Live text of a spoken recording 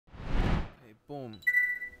Boom.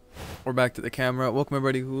 We're back to the camera. Welcome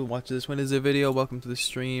everybody who watches this Wednesday video. Welcome to the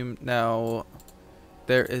stream. Now,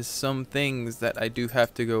 there is some things that I do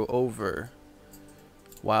have to go over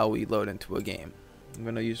while we load into a game. I'm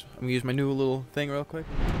gonna use my new little thing real quick.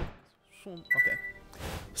 Okay.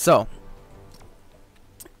 So,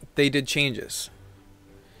 they did changes.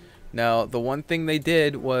 Now, the one thing they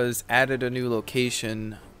did was added a new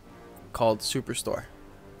location called Superstore.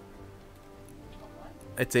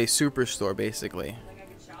 It's a superstore, basically. Like I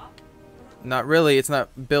could shop? Not really. It's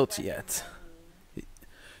not built yet.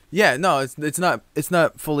 Yeah, no, it's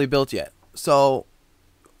not fully built yet. So,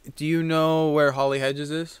 do you know where Holly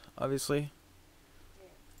Hedges is? Obviously,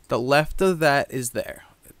 the left of that is there.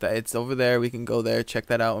 It's over there. We can go there, check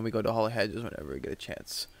that out when we go to Holly Hedges whenever we get a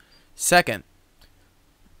chance. Second,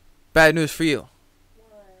 bad news for you.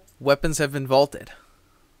 What? Weapons have been vaulted.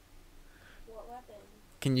 What weapon?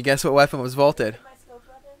 Can you guess what weapon was vaulted? My scope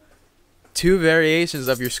weapon? Two variations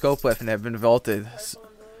of your scope weapon have been vaulted. Purple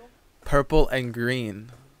and blue? Purple and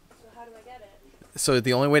green. So how do I get it? So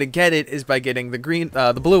the only way to get it is by getting the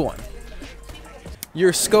the blue one.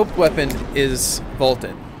 Your scoped weapon is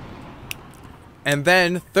vaulted. And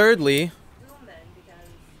then thirdly, Doom then, because...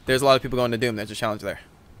 there's a lot of people going to Doom. There's a challenge there.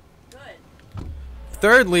 Good.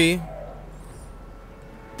 Thirdly,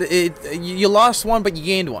 you lost one, but you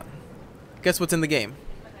gained one. Guess what's in the game?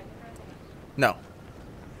 No.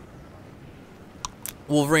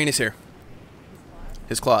 Wolverine is here.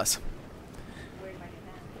 His claws. Where do I get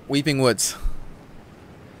that? Weeping Woods.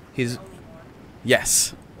 He's...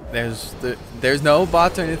 yes. There's no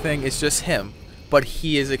bots or anything. It's just him. But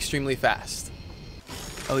he is extremely fast.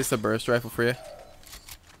 At least a burst rifle for you.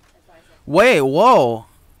 Wait, whoa.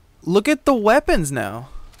 Look at the weapons now.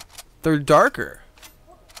 They're darker.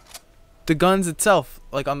 The guns itself,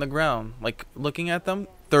 like on the ground, like looking at them,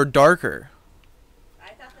 they're darker. I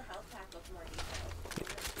thought the health pack looked more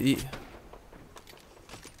detailed.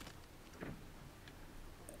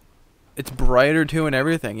 It's brighter too and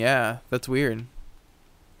everything. Yeah, that's weird.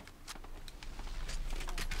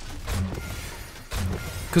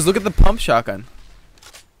 Cause look at the pump shotgun.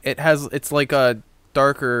 It's like a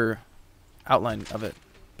darker outline of it,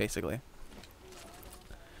 basically.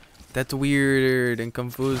 That's weird and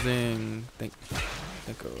confusing.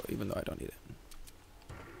 Even though I don't need it.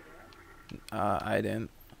 I didn't.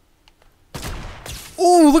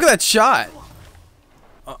 Ooh, look at that shot!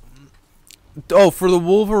 Oh, for the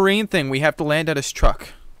Wolverine thing, we have to land at his truck.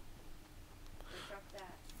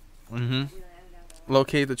 Mm-hmm.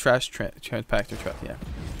 Locate the trash compactor truck, yeah.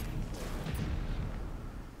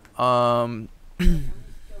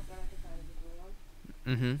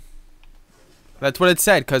 Mm-hmm. That's what it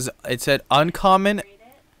said, cause it said uncommon.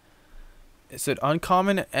 It said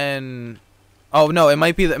uncommon and... oh no, it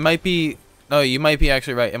might be. No, you might be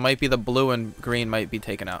actually right. It might be the blue and green might be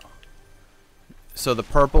taken out. So the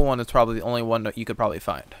purple one is probably the only one that you could probably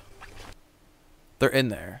find. They're in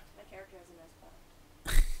there. My character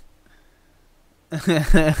has a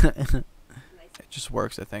nice spot. It just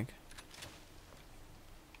works, I think.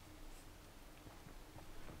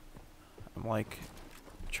 I'm like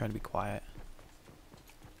trying to be quiet.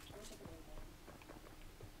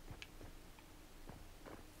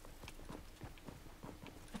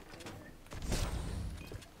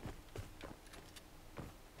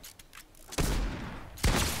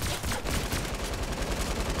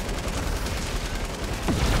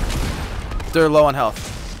 They're low on health.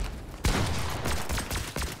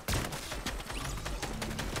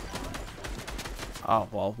 Oh,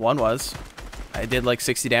 well, one was. I did like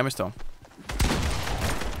 60 damage to him.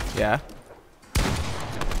 Yeah.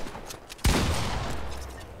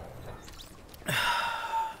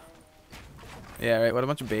 Yeah, right. What a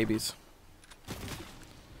bunch of babies.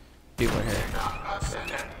 People are here.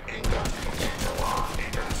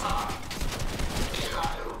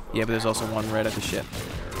 Yeah, but there's also one right at the ship.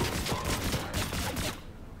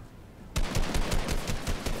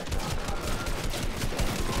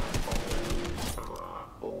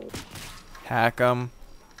 Hack them.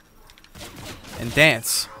 And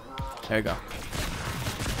dance. There you go.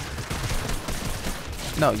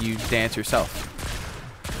 No, you dance yourself.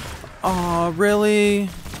 Aw, really?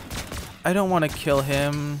 I don't want to kill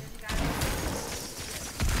him.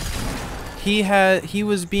 He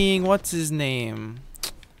was being, what's his name?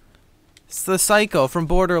 It's the psycho from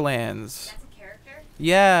Borderlands. That's a character?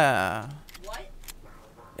 Yeah. What?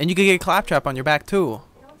 And you could get Claptrap on your back too.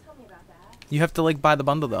 Don't tell me about that. You have to like buy the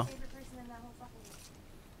bundle though. Favorite person in that whole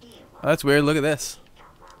fucking... Oh, that's weird. Look at this.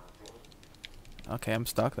 Okay, I'm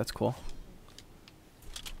stuck. That's cool.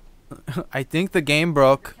 I think the game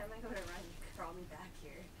broke. Every time I go to run, you crawl me back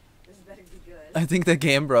here. This better be good. I think the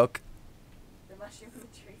game broke.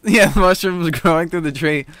 Yeah, the mushroom was growing through the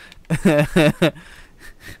tree.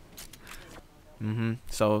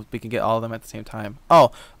 So we can get all of them at the same time.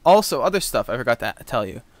 Oh, also other stuff I forgot to tell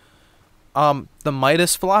you. The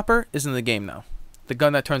Midas flopper is in the game now. The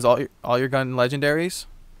gun that turns all your gun legendaries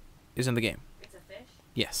is in the game. It's a fish?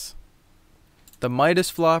 Yes. The Midas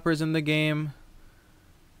flopper is in the game.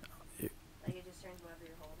 Like it just turns whatever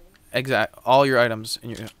you're holding? Exact. All your items in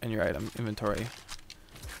your item inventory.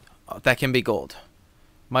 That can be gold.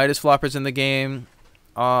 Midas flopper's in the game.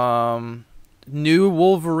 New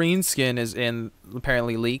Wolverine skin is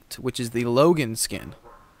apparently leaked, which is the Logan skin.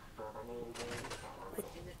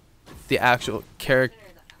 The actual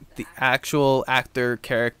actor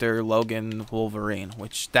character Logan Wolverine,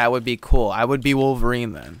 which that would be cool. I would be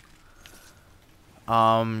Wolverine then.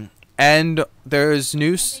 And there's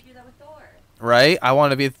new right? I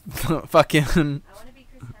want to be fucking I want to be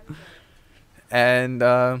Chris Hemsworth. and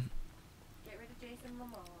Get rid of Jason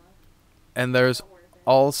Momoa. and there's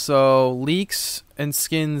also leaks and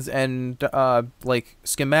skins and like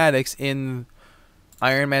schematics in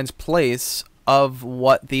Iron Man's place of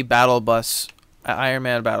what the battle bus Iron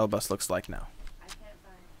Man battle bus looks like now. I can't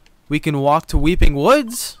find. We can walk to Weeping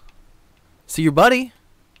Woods. See your buddy.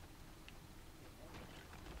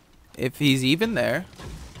 If he's even there.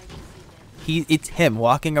 It's him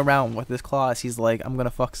walking around with his claws. He's like, I'm gonna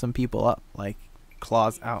fuck some people up, like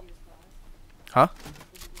claws out. Huh?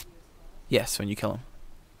 Yes, when you kill him.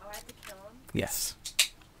 Oh, I have to kill him? Yes.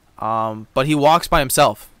 But he walks by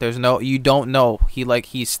himself. There's no, you don't know.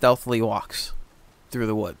 He stealthily walks through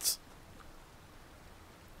the woods.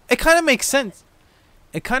 It kind of makes sense.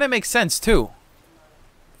 It kind of makes sense too.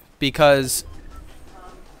 Because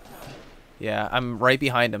yeah, I'm right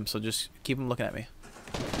behind him, so just keep him looking at me.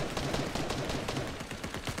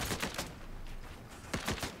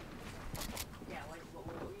 Yeah,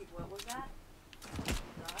 what was that?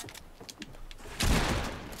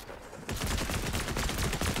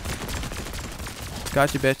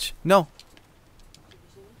 Gotcha, bitch. No.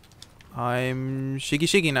 I'm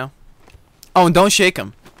shiggy now. Oh, and don't shake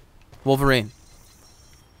him. Wolverine.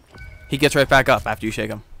 He gets right back up after you shake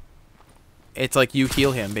him. It's like you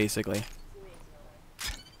heal him, basically.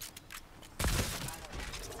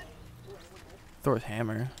 Thor's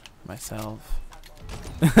hammer. Myself.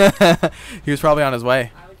 He was probably on his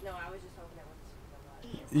way. I was just hoping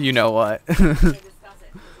it was You know what? They discuss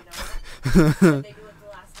it, 'cause you know what they do with the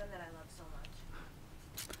last one that I love so much.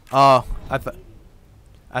 Oh,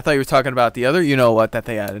 I thought you were talking about the other you know what that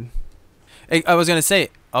they added. I was gonna say,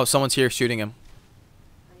 oh, someone's here shooting him.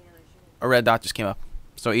 A red dot just came up.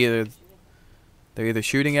 So they're either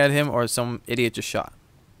shooting at him or some idiot just shot.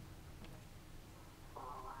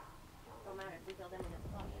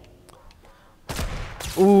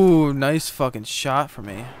 Ooh, nice fucking shot for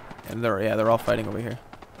me. And they're all fighting over here.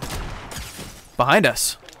 Behind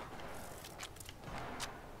us.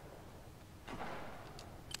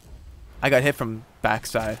 I got hit from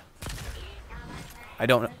backside. I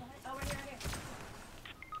don't know.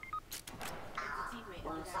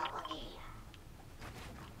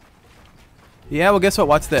 Yeah, well, guess what?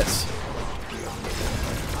 Watch this.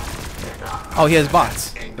 Oh, he has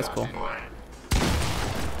bots. That's cool.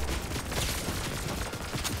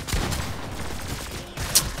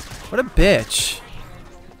 What a bitch.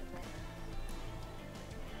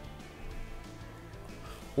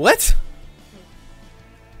 What?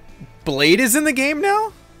 Blade is in the game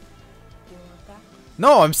now?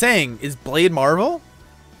 No, I'm saying, is Blade Marvel?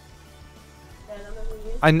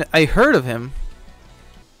 I heard of him.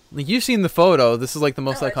 Like, you've seen the photo. This is like the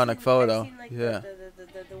most iconic photo. Seen, like, yeah.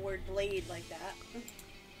 The word blade like that.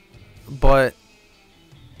 But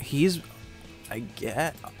he's, I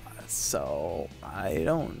get, so I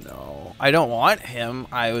don't know. I don't want him.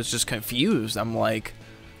 I was just confused. I'm like,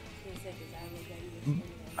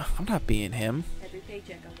 I'm not being him. Every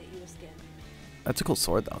paycheck I'll get you a skin. That's a cool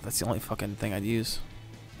sword though. That's the only fucking thing I'd use.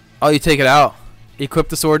 Oh, you take it out. Equip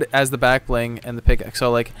the sword as the back bling and the pickaxe.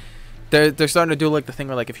 So like, they're starting to do like the thing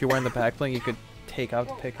where like if you're wearing the back bling, you could take out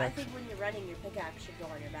the pickaxe. I think when you're running, your pickaxe should go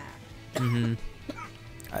on your back.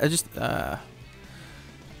 I just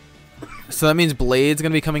so that means Blade's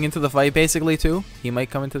gonna be coming into the fight basically too. He might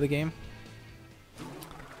come into the game.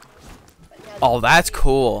 Oh, that's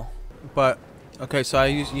cool. But okay, so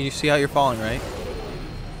you see how you're falling, right?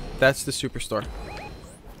 That's the superstore.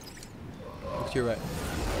 Look to your right.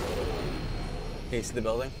 Okay, you see the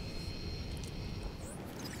building?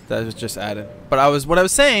 That was just added. But I was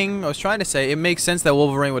trying to say, it makes sense that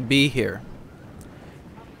Wolverine would be here.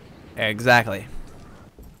 Exactly.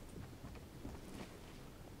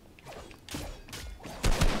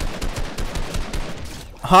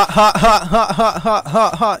 Ha ha ha ha ha ha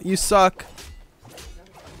ha ha. You suck.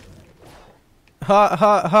 Ha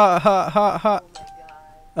ha ha ha ha ha.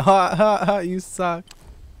 Ha ha ha. You suck.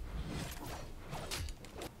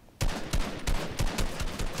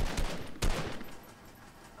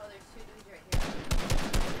 Oh, there's two dudes right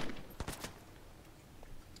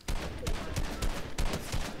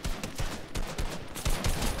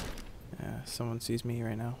here. Yeah, someone sees me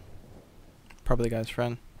right now. Probably the guy's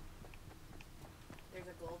friend. There's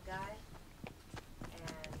a gold guy, and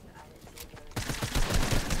I didn't see the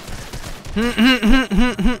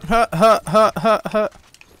other guy. Ha ha ha ha ha.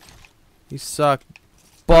 You suck.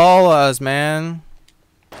 Ballas, man.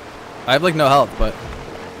 I have like no health, but.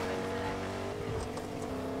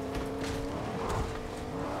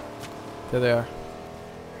 There they are.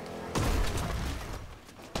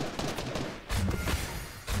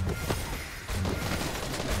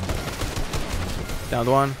 Downed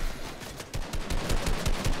one.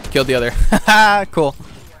 Killed the other. Haha, cool.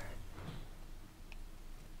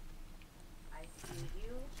 I see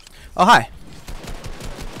you. Oh, hi.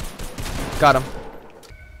 Got him.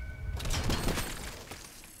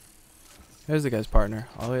 There's the guy's partner,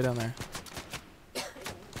 all the way down there.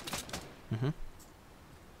 Mm-hmm.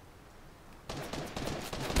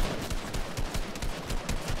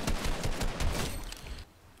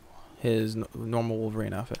 His normal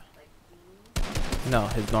Wolverine outfit. No,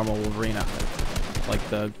 his normal Wolverine outfit. Like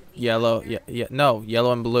the yellow, yeah, no,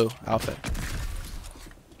 yellow and blue outfit.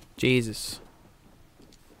 Jesus.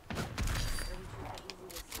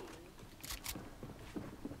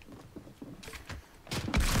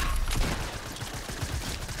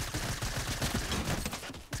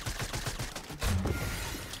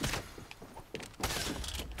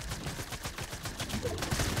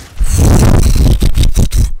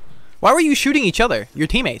 Why were you shooting each other? Your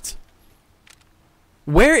teammates.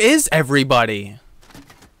 Where is everybody?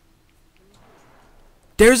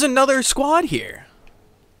 There's another squad here.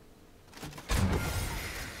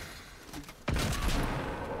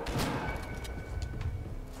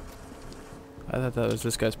 I thought that was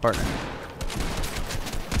this guy's partner.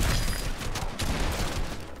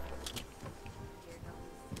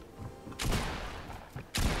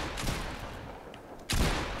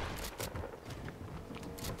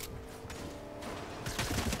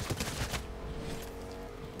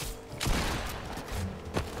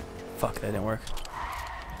 Fuck, that didn't work.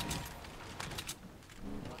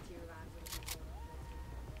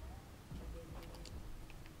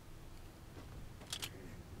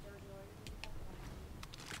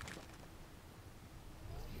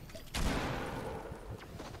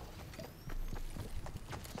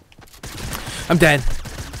 I'm dead.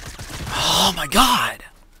 Oh my god.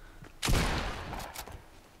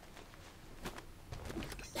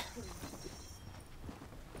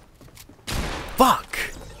 Fuck.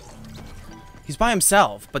 He's by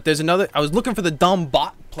himself, but there's another. I was looking for the dumb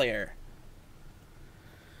bot player.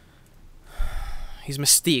 He's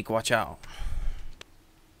Mystique, watch out.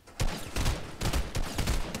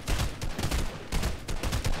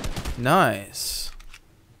 Nice.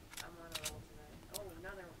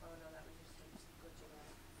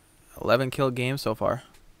 11 kill game so far.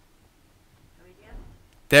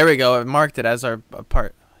 There we go. I marked it as our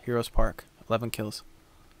part. Heroes Park. 11 kills.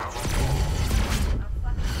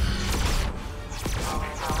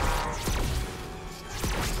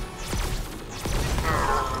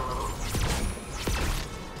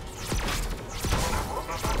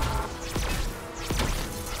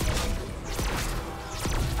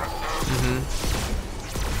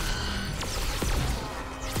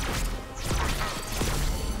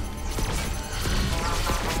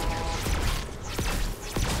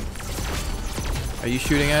 Are you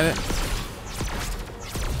shooting at it?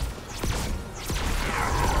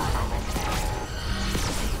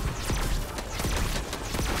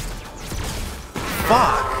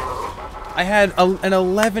 Fuck! I had an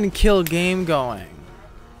 11 kill game going.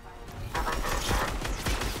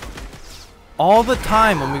 All the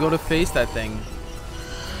time when we go to face that thing,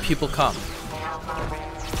 people come.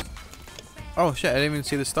 Oh shit, I didn't even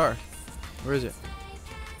see the star. Where is it?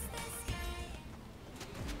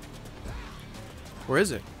 Where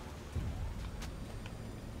is it?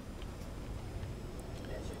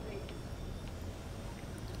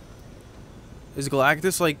 Is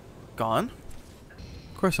Galactus like gone?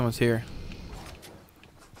 Of course someone's here.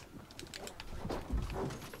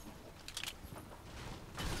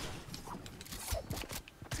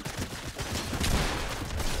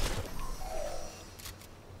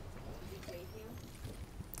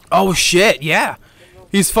 Oh shit, yeah.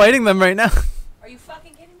 He's fighting them right now. Are you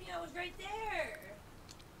fucking kidding me? I was right there.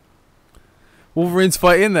 Wolverine's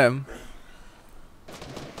fighting them.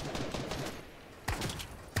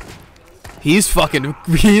 He's fucking,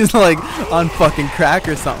 he's like on fucking crack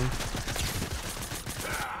or something.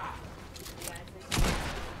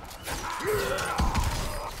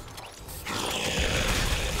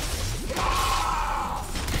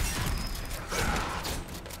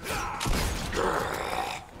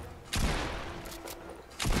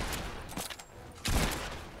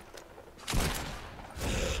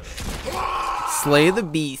 Slay the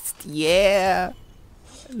beast. Yeah.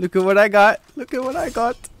 Look at what I got. Look at what I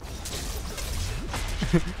got.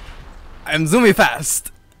 I'm zooming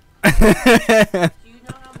fast. Do you know how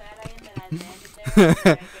mad I am that I landed there and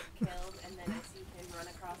I get killed and then I see him run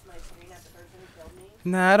across my screen as the person who killed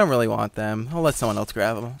me? Nah, I don't really want them. I'll let someone else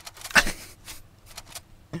grab them.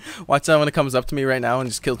 Watch that when it comes up to me right now and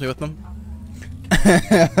just kills me with them.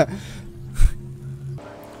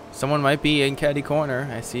 Someone might be in caddy corner.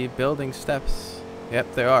 I see building steps.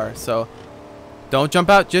 Yep, there are. So don't jump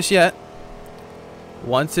out just yet.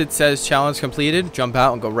 Once it says challenge completed, jump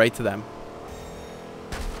out and go right to them.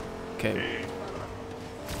 Okay.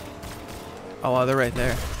 Oh, wow, they're right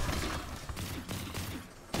there.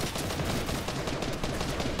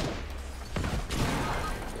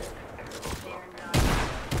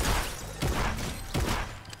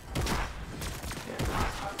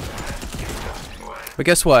 But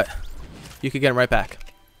guess what? You could get him right back.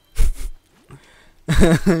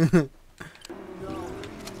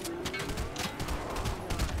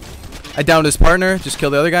 I downed his partner. Just kill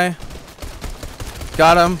the other guy.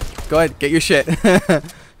 Got him. Go ahead. Get your shit.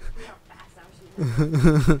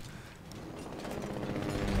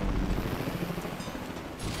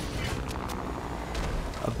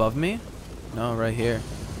 Above me? No, right here.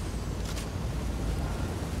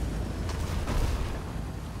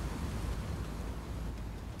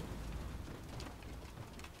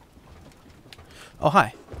 Oh,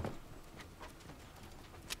 hi.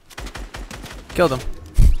 Killed him.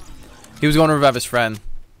 He was going to revive his friend.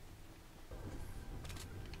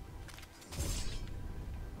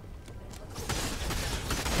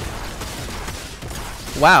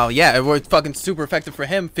 Wow, yeah, it worked fucking super effective for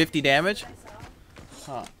him. 50 damage.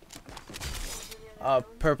 Huh.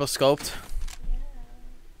 Purple scoped.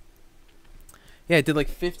 Yeah, it did like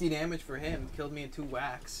 50 damage for him. Killed me in 2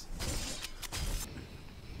 whacks.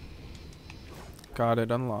 Got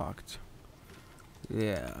it unlocked.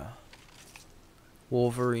 Yeah.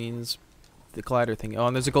 Wolverine's the glider thing. Oh,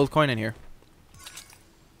 and there's a gold coin in here.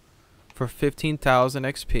 For 15,000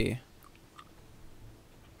 XP.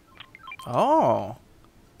 Oh.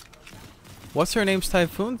 What's her name's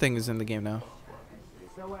Typhoon thing is in the game now.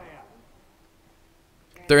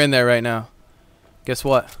 They're in there right now. Guess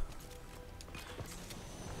what?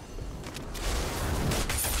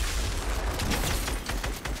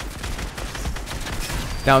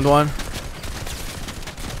 Downed one.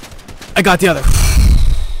 I got the other.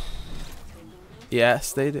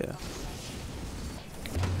 Yes, they do.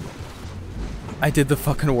 I did the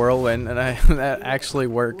fucking whirlwind and that actually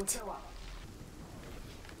worked.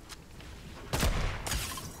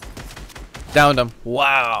 Downed him.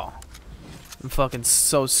 Wow. I'm fucking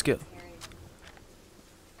so skilled.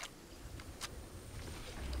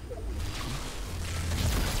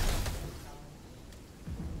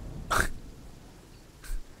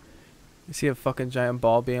 You see a fucking giant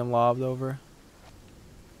ball being lobbed over?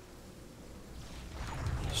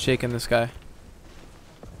 Shaking this guy.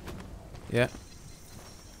 Yeah.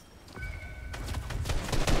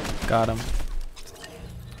 Got him.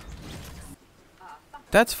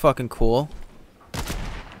 That's fucking cool.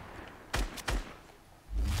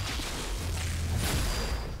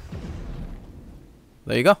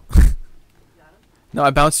 There you go. No, I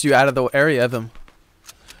bounced you out of the area of him.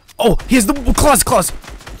 Oh, he has the claws!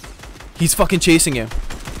 He's fucking chasing you.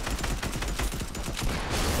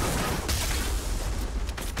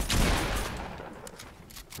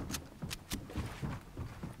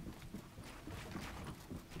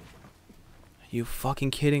 You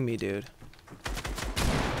fucking kidding me, dude?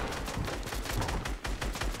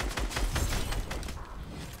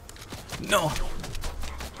 No.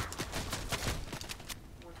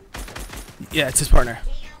 Yeah, it's his partner.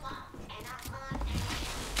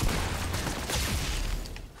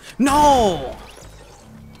 No!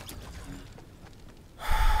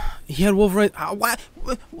 He had Wolverine. Why?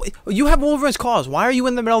 You have Wolverine's claws. Why are you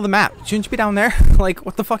in the middle of the map? Shouldn't you be down there? Like,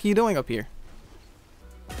 what the fuck are you doing up here?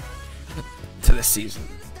 To this season.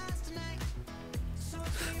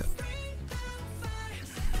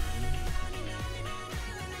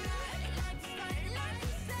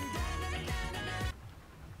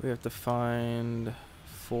 We have to find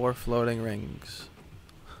 4 floating rings.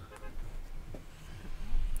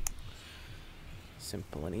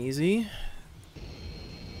 Simple and easy.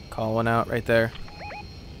 Call one out right there.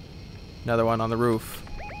 Another one on the roof.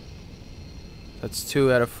 That's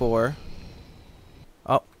 2 out of 4.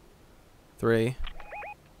 Oh. 3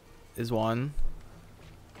 is 1.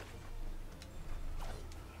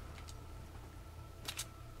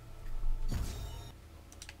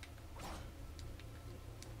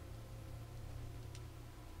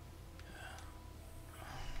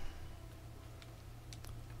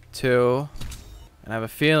 Two. And I have a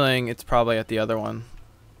feeling it's probably at the other one.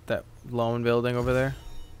 That lone building over there.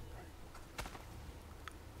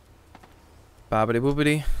 Bobbity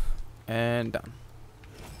boobity. And done.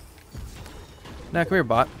 Now come here,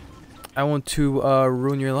 bot. I want to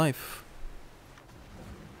ruin your life.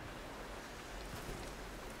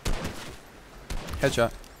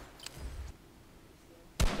 Headshot.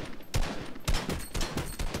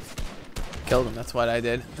 Killed him, that's what I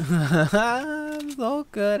did. I'm so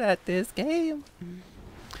good at this game.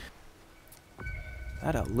 Is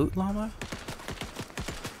that a loot llama?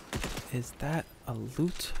 Is that a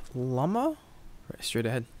loot llama? Right, straight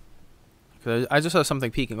ahead. Cause I just saw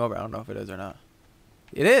something peeking over. I don't know if it is or not.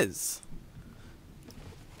 It is.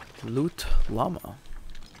 Loot llama.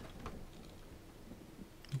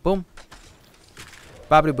 Boom.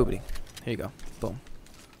 Bobbity boobity. Here you go. Boom.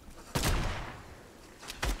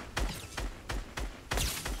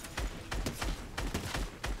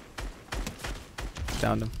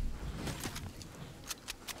 Downed him.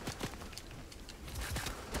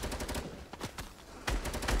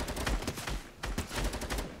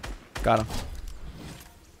 Got him.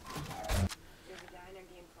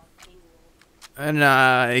 And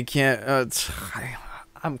I can't.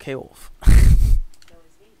 I'm KWolf.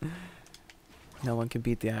 No one can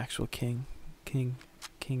beat the actual king. King.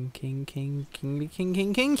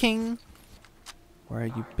 Where are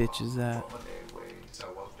you bitches at?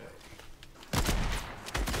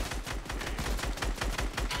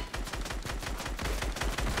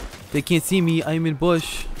 They can't see me. I'm in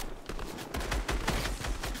bush.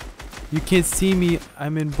 You can't see me.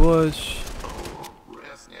 I'm in bush.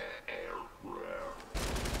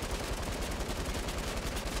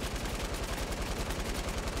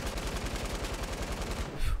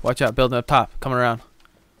 Watch out, building up top, coming around.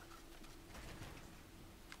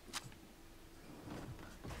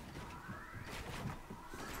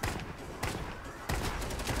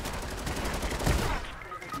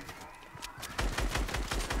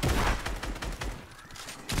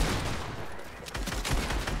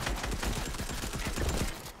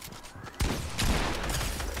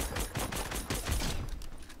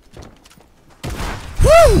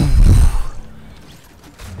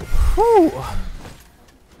 Woo!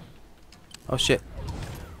 Oh shit.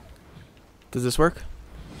 Does this work?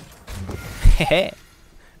 Hehe.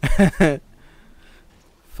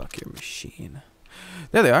 Fuck your machine.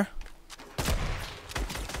 There they are.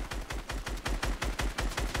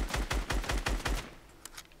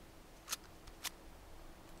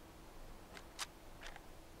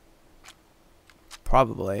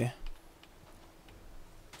 Probably.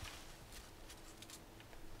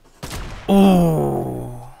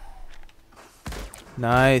 Oh.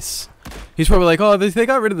 Nice. He's probably like, oh, they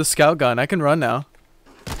got rid of the scout gun. I can run now.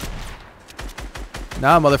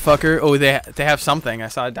 Nah, motherfucker. Oh, they have something. I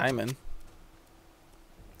saw a diamond.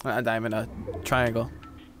 Not a diamond, a triangle.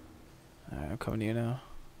 Alright, I'm coming to you now.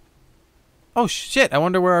 Oh, shit. I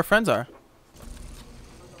wonder where our friends are.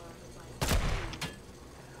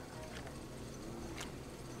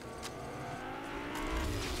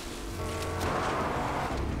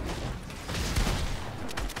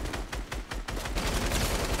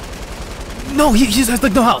 No, he just has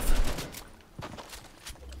like no health.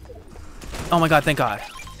 Oh my god, thank god.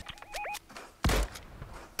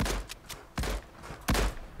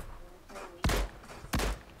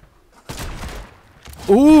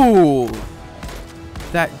 Ooh.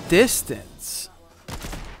 That distance.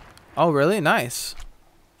 Oh, really? Nice.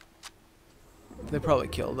 They probably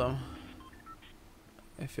killed him.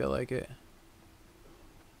 I feel like it.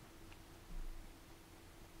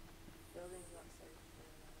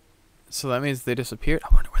 So that means they disappeared.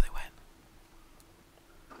 I wonder where they went.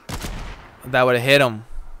 That would have hit him.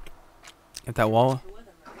 At that wall.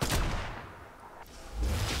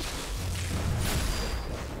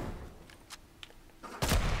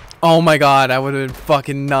 Oh my god, that would have been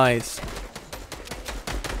fucking nice.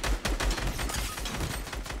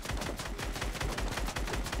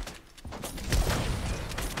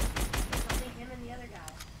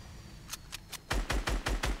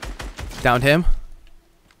 Downed him.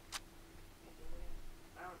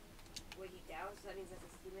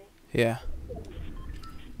 Yeah.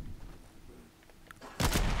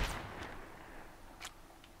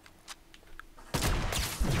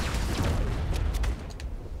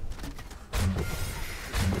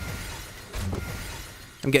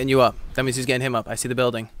 I'm getting you up. That means he's getting him up. I see the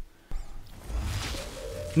building.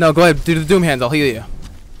 No, go ahead. Do the doom hands. I'll heal you.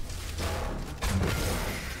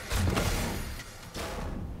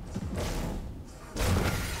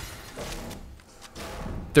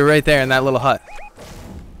 They're right there in that little hut.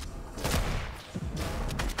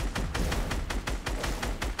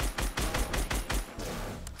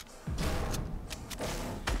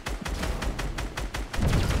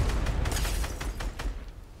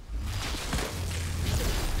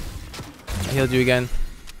 I healed you again.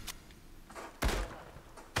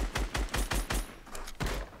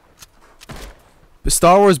 But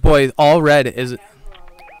Star Wars boy, all red is.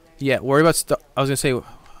 Yeah, worry about I was gonna say.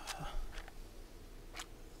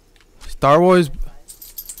 Star Wars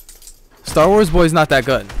boy's not that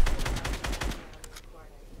good.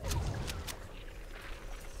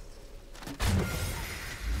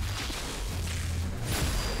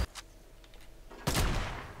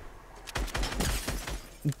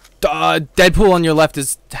 Deadpool on your left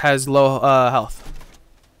has low health.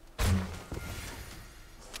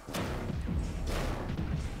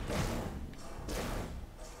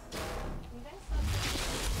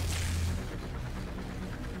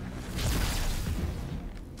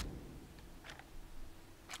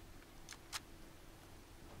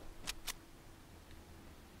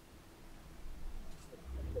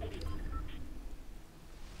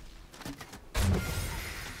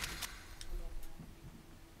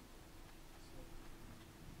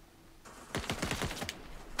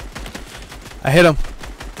 I hit him.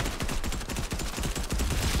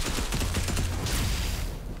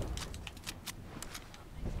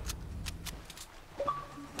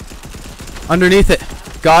 Underneath it.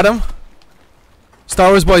 Got him.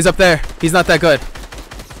 Star Wars boy's up there. He's not that good.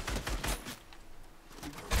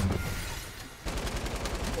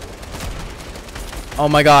 Oh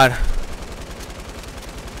my god.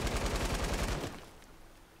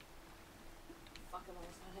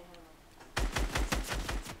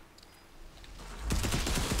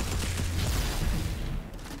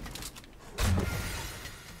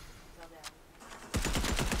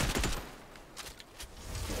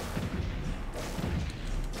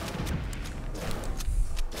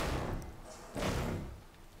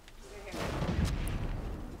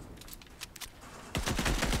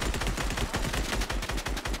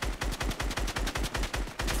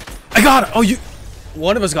 I got it. Oh, you.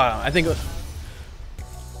 One of us got him. I think.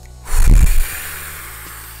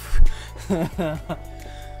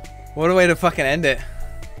 What a way to fucking end it.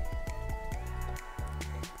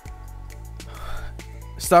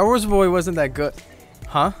 Star Wars boy wasn't that good.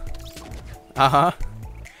 Huh? Uh-huh.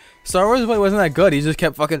 Star Wars boy wasn't that good. He just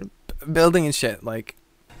kept fucking building and shit. Like,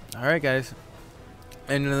 alright guys.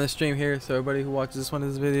 Ending the stream here. So everybody who watches this one in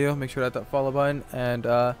this video, make sure to hit that follow button and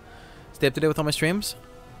stay up to date with all my streams.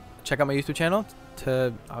 Check out my YouTube channel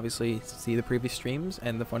to obviously see the previous streams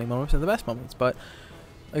and the funny moments and the best moments. But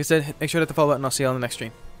like I said, make sure to hit the follow button. I'll see you on the next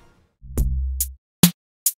stream.